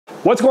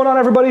What's going on,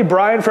 everybody?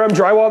 Brian from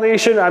Drywall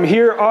Nation. I'm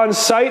here on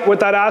site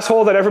with that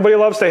asshole that everybody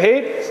loves to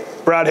hate,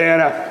 Brad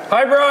Hanna.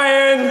 Hi,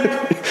 Brian.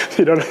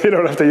 You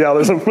don't have to yell.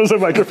 There's a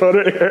microphone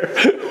right here.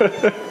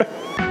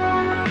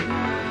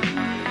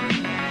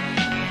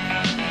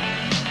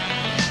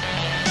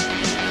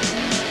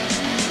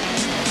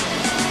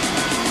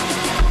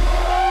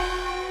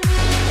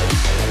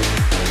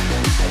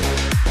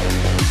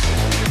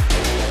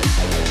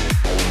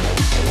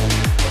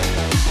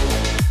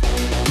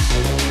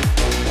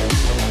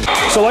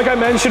 So like I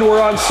mentioned,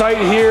 we're on site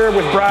here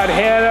with Brad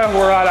Hanna.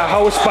 We're at a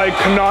house by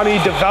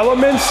Kanani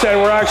Developments, and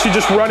we're actually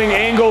just running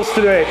angles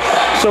today.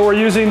 So we're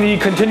using the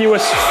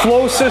continuous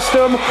flow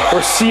system,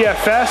 or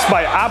CFS,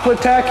 by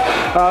Apla-Tech.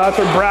 That's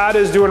what Brad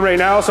is doing right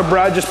now. So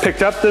Brad just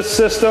picked up this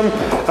system.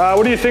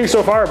 What do you think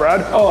so far,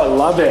 Brad? Oh, I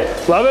love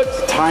it. Love it? It's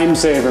a time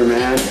saver,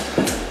 man.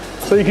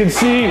 So you can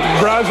see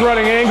Brad's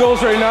running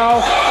angles right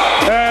now,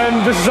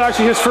 and this is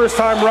actually his first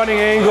time running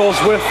angles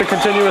with the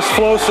continuous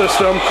flow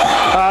system.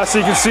 So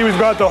you can see we've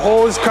got the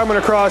hose coming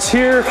across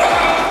here.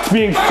 It's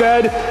being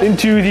fed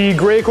into the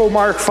Graco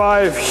Mark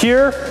V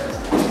here.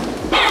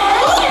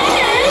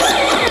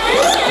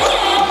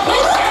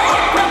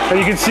 And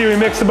you can see we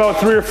mixed about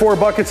 3 or 4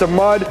 buckets of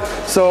mud.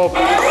 So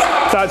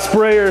that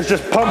sprayer is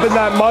just pumping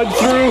that mud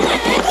through,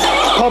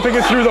 pumping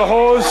it through the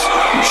hose,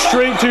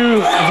 straight to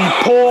the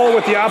pole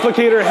with the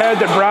applicator head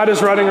that Brad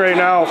is running right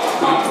now.